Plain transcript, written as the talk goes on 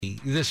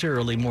this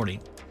early morning.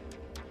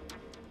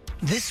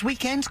 This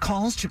weekend's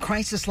calls to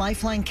Crisis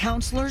Lifeline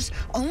counselors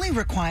only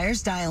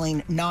requires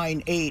dialing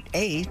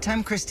 988.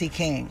 I'm Christy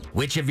King.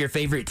 Which of your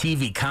favorite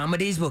TV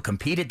comedies will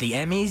compete at the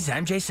Emmys?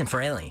 I'm Jason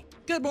Fraley.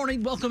 Good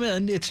morning. Welcome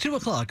in. It's 2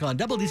 o'clock on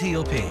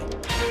WTOP.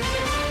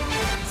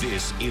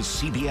 This is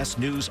CBS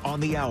News on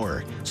the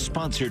Hour,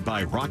 sponsored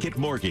by Rocket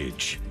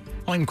Mortgage.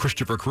 I'm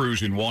Christopher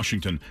Cruz in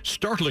Washington.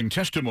 Startling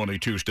testimony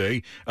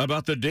Tuesday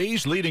about the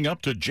days leading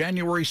up to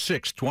January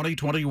 6,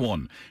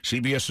 2021.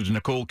 CBS's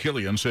Nicole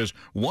Killian says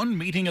one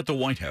meeting at the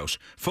White House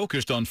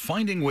focused on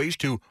finding ways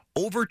to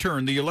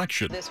overturn the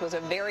election. This was a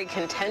very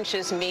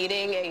contentious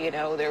meeting. You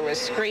know, there was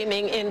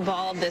screaming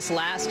involved. This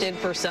lasted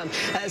for some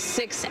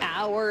 6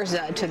 hours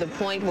to the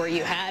point where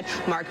you had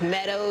Mark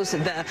Meadows,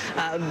 the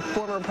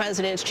former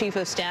president's chief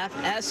of staff,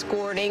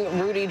 escorting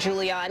Rudy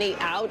Giuliani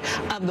out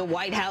of the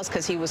White House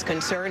because he was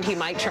concerned he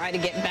might try to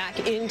get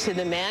back into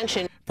the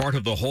mansion. Part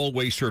of the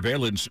hallway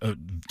surveillance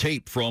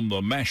tape from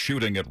the mass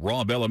shooting at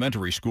Robb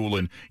Elementary School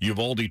in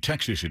Uvalde,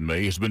 Texas in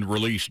May has been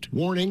released.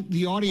 Warning,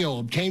 the audio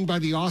obtained by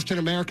the Austin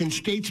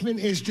American-Statesman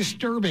is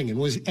disturbing and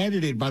was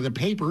edited by the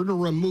paper to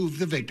remove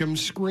the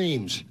victim's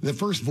screams. The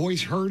first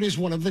voice heard is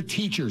one of the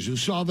teachers who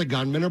saw the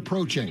gunman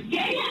approaching.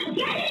 Get in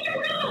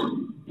the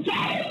room! Get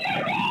in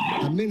the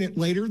room! A minute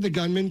later, the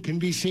gunman can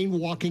be seen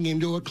walking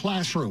into a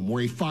classroom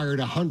where he fired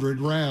 100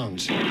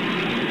 rounds.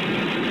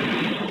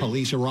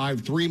 Police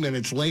arrived 3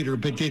 minutes later,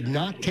 but did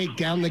not take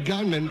down the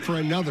gunman for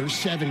another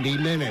 70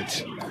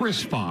 minutes.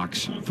 Chris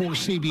Fox for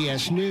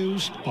CBS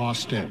News,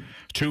 Austin.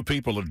 2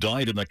 people have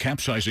died in the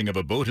capsizing of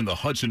a boat in the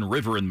Hudson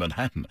River in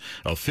Manhattan.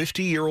 A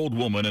 50-year-old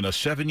woman and a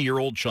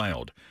 7-year-old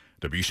child.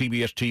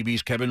 WCBS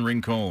TV's Kevin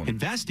Rincon.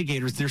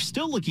 Investigators, they're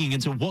still looking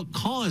into what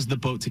caused the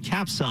boat to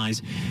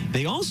capsize.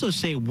 They also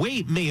say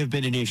weight may have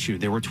been an issue.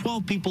 There were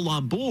 12 people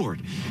on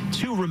board.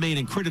 2 remain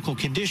in critical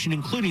condition,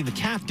 including the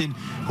captain,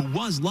 who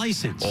was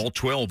licensed. All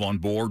 12 on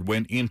board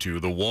went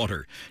into the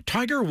water.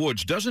 Tiger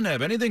Woods doesn't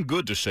have anything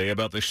good to say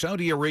about the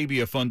Saudi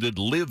Arabia-funded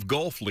Live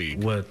Golf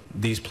League. What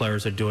these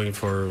players are doing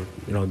for,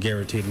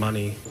 guaranteed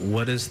money,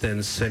 what is the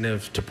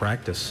incentive to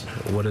practice?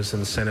 What is the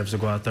incentive to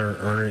go out there and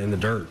earn it in the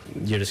dirt?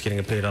 You're just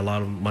getting paid a lot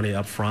of money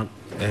up front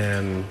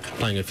and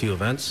playing a few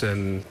events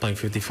and playing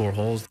 54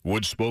 holes.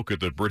 Woods spoke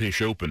at the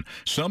British Open.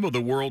 Some of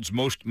the world's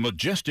most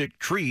majestic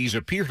trees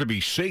appear to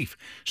be safe.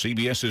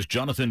 CBS's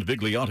Jonathan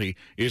Vigliotti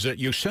is at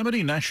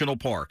Yosemite National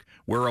Park,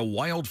 where a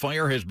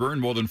wildfire has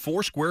burned more than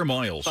 4 square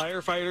miles.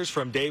 Firefighters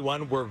from day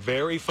one were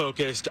very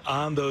focused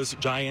on those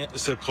giant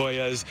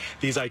sequoias,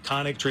 these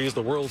iconic trees,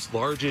 the world's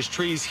largest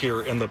trees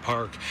here in the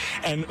park.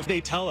 And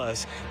they tell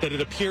us that it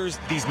appears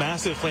these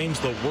massive flames,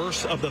 the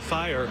worst of the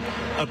fire,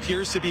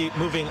 appears to be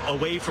moving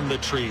away from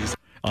the trees.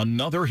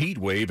 Another heat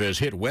wave has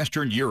hit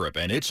Western Europe,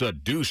 and it's a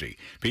doozy.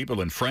 People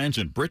in France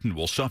and Britain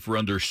will suffer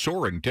under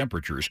soaring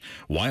temperatures.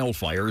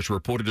 Wildfires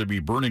reported to be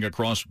burning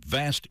across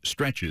vast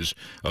stretches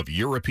of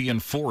European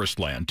forest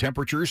land.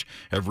 Temperatures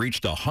have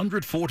reached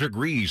 104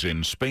 degrees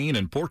in Spain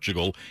and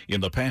Portugal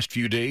in the past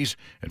few days,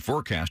 and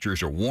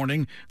forecasters are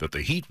warning that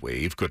the heat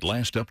wave could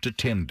last up to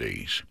 10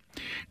 days.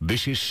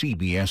 This is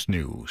CBS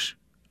News.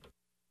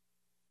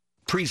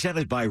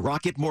 Presented by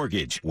Rocket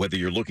Mortgage. Whether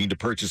you're looking to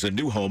purchase a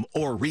new home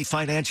or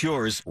refinance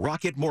yours,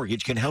 Rocket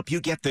Mortgage can help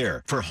you get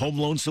there. For home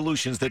loan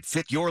solutions that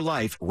fit your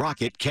life,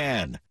 Rocket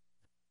can.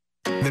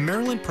 The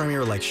Maryland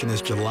primary election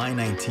is July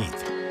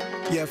 19th.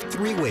 You have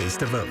 3 ways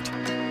to vote.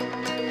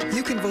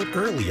 You can vote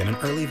early in an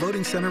early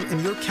voting center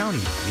in your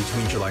county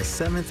between July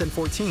 7th and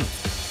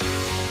 14th.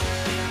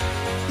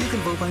 You can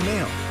vote by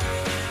mail.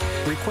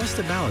 Request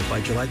a ballot by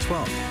July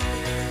 12th.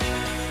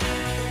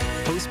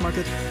 Postmark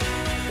it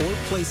or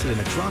place it in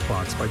a drop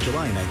box by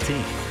July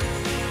 19th.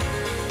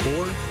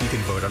 Or you can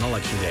vote on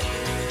Election Day.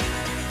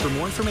 For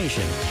more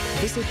information,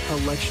 visit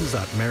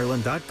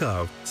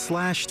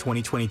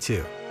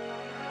elections.maryland.gov/2022.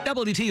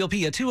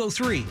 WTOP at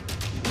 2:03.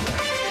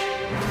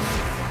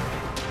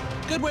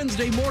 Good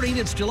Wednesday morning.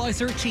 It's July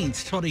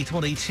 13th,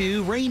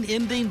 2022. Rain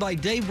ending by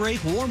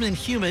daybreak, warm and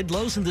humid,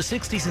 lows in the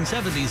 60s and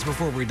 70s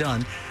before we're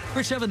done.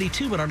 We're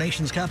 72 in our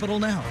nation's capital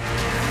now.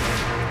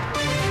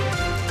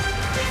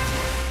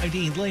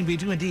 Dean Lane, we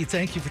do indeed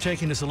thank you for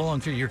taking us along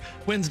through your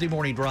Wednesday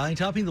morning ride,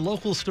 topping the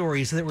local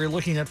stories that we're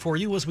looking at for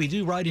you as we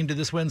do ride into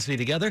this Wednesday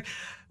together.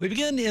 We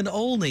begin in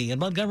Olney in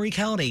Montgomery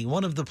County,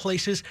 one of the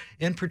places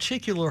in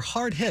particular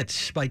hard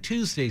hit by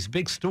Tuesday's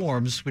big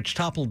storms, which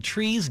toppled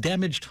trees,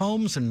 damaged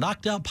homes, and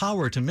knocked out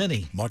power to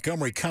many.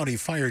 Montgomery County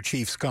Fire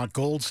Chief Scott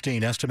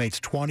Goldstein estimates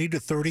 20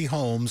 to 30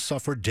 homes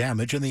suffered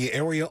damage in the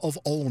area of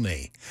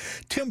Olney.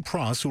 Tim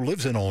Pross, who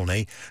lives in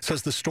Olney,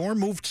 says the storm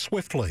moved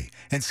swiftly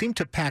and seemed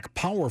to pack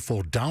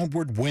powerful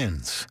downward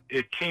winds.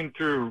 It came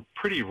through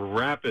pretty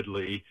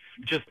rapidly,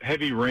 just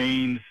heavy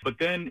rains, but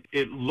then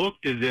it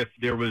looked as if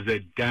there was a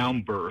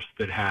downburst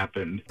that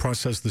happened. Pruss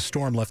says the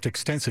storm left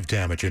extensive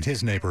damage in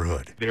his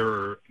neighborhood. There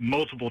were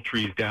multiple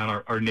trees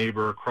down. Our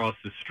neighbor across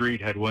the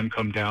street had one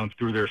come down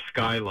through their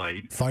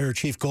skylight. Fire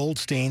Chief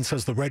Goldstein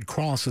says the Red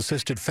Cross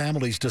assisted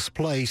families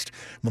displaced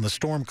when the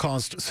storm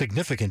caused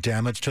significant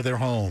damage to their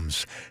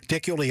homes.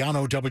 Dick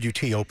Iuliano,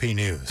 WTOP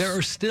News. There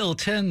are still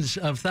tens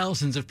of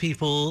thousands of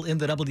people in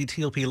the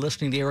WTOP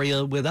listening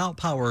area without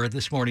power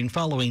this morning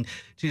following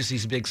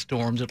Tuesday's big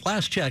storms. At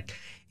last check,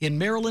 in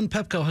Maryland,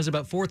 Pepco has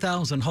about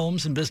 4,000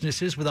 homes and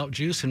businesses without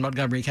juice in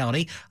Montgomery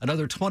County,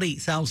 another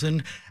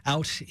 20,000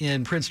 out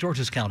in Prince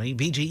George's County.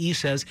 BGE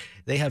says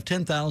they have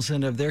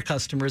 10,000 of their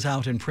customers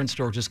out in Prince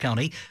George's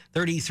County.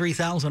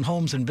 33,000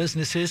 homes and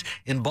businesses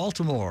in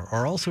Baltimore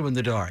are also in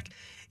the dark.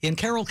 In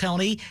Carroll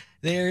County,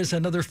 there's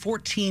another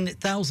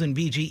 14,000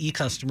 BGE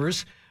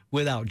customers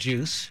without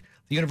juice.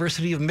 The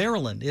University of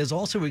Maryland is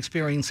also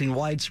experiencing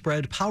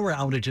widespread power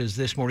outages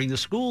this morning. The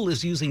school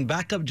is using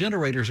backup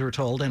generators, we're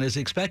told, and is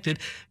expected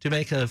to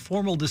make a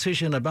formal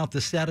decision about the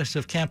status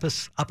of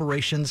campus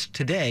operations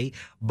today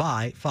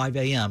by 5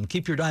 a.m.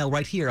 Keep your dial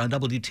right here on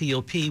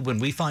WTOP. When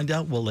we find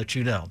out, we'll let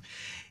you know.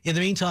 In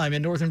the meantime,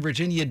 in Northern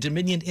Virginia,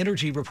 Dominion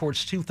Energy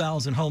reports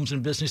 2,000 homes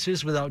and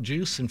businesses without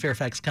juice in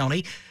Fairfax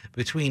County.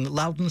 Between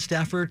Loudoun,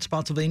 Stafford,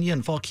 Spotsylvania,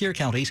 and Fauquier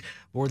counties,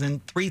 more than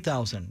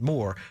 3,000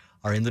 more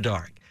are in the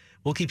dark.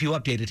 We'll keep you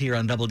updated here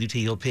on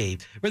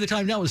WTOP, where the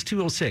time now is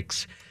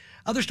 2:06.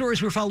 Other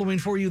stories we're following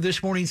for you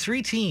this morning.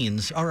 3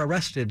 teens are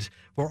arrested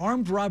for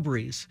armed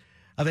robberies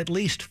of at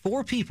least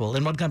 4 people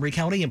in Montgomery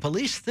County, and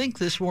police think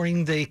this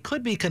morning they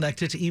could be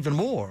connected to even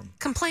more.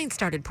 Complaints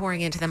started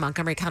pouring into the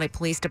Montgomery County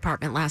Police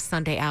Department last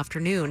Sunday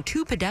afternoon.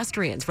 2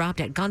 pedestrians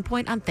robbed at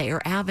gunpoint on Thayer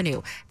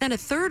Avenue. Then a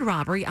 3rd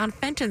robbery on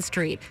Fenton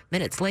Street.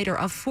 Minutes later,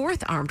 a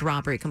 4th armed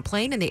robbery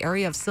complaint in the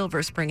area of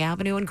Silver Spring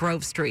Avenue and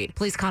Grove Street.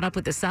 Police caught up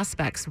with the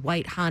suspects,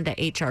 white Honda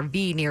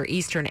HR-V near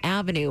Eastern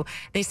Avenue.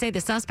 They say the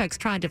suspects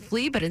tried to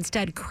flee but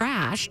instead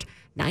crashed.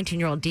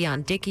 19-year-old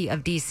Dion Dickey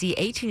of D.C.,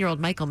 18-year-old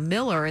Michael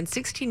Miller, and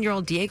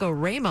 16-year-old Diego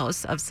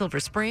Ramos of Silver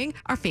Spring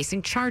are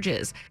facing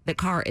charges. The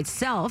car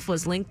itself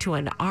was linked to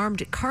an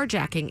armed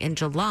carjacking in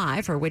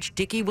July, for which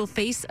Dickey will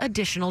face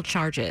additional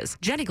charges.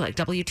 Jenny Glick,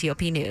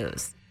 WTOP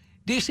News.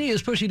 D.C.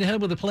 is pushing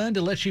ahead with a plan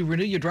to let you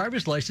renew your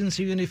driver's license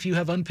even if you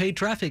have unpaid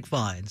traffic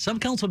fines. Some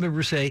council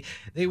members say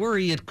they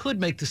worry it could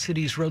make the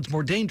city's roads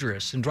more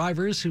dangerous, and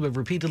drivers who have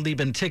repeatedly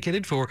been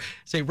ticketed for,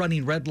 say,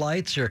 running red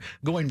lights or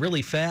going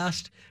really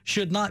fast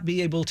should not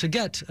be able to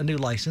get a new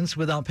license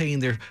without paying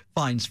their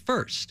fines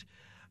first.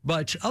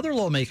 But other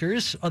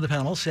lawmakers on the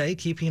panel say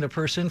keeping a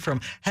person from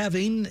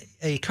having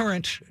a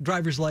current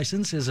driver's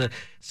license is a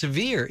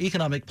severe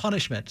economic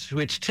punishment,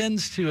 which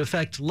tends to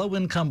affect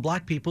low-income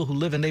black people who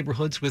live in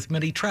neighborhoods with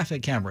many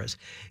traffic cameras.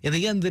 In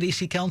the end, the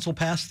D.C. Council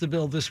passed the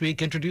bill this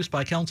week, introduced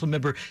by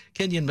Councilmember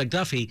Kenyon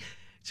McDuffie,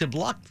 to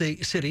block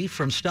the city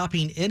from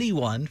stopping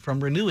anyone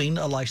from renewing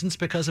a license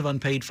because of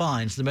unpaid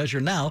fines. The measure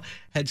now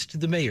heads to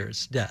the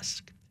mayor's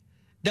desk.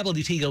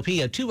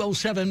 WTOP at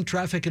 2:07,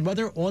 traffic and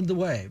weather on the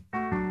way.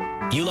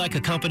 You like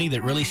a company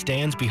that really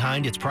stands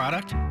behind its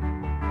product?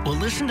 Well,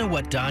 listen to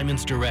what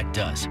Diamonds Direct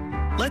does.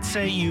 Let's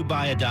say you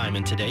buy a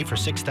diamond today for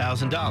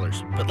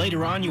 $6,000, but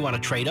later on you want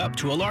to trade up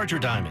to a larger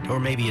diamond or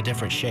maybe a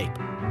different shape.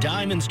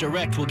 Diamonds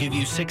Direct will give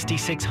you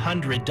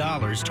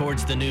 $6,600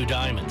 towards the new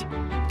diamond.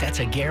 That's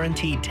a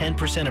guaranteed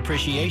 10%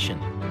 appreciation.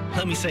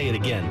 Let me say it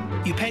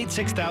again. You paid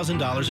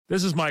 $6,000.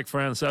 This is Mike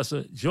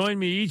Francesa. Join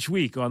me each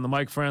week on the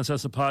Mike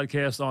Francesa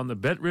podcast on the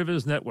Bet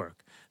Rivers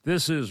Network.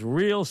 This is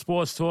real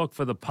sports talk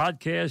for the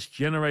podcast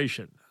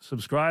generation.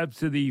 Subscribe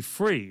to the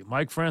free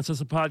Mike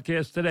Francesa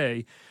podcast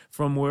today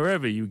from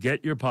wherever you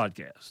get your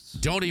podcasts.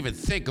 Don't even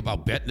think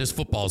about betting this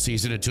football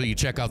season until you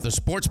check out the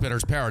Sports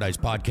Bettor's Paradise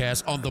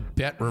podcast on the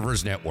Bet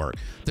Rivers Network.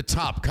 The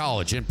top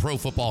college and pro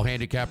football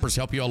handicappers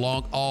help you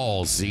along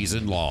all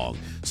season long.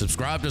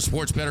 Subscribe to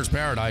Sports Bettor's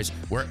Paradise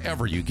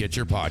wherever you get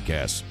your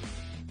podcasts.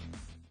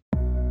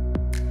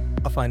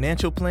 A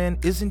financial plan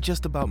isn't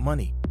just about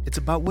money. It's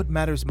about what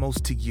matters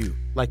most to you,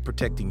 like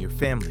protecting your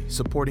family,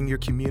 supporting your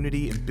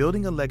community, and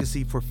building a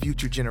legacy for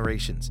future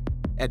generations.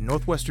 At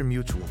Northwestern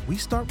Mutual, we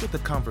start with a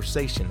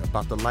conversation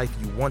about the life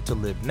you want to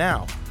live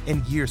now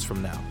and years from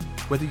now.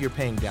 Whether you're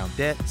paying down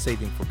debt,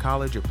 saving for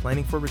college, or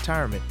planning for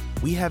retirement,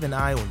 we have an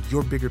eye on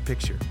your bigger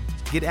picture.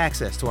 Get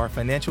access to our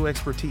financial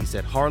expertise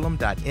at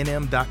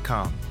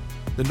harlem.nm.com.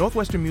 The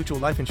Northwestern Mutual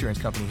Life Insurance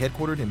Company,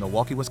 headquartered in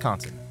Milwaukee,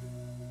 Wisconsin.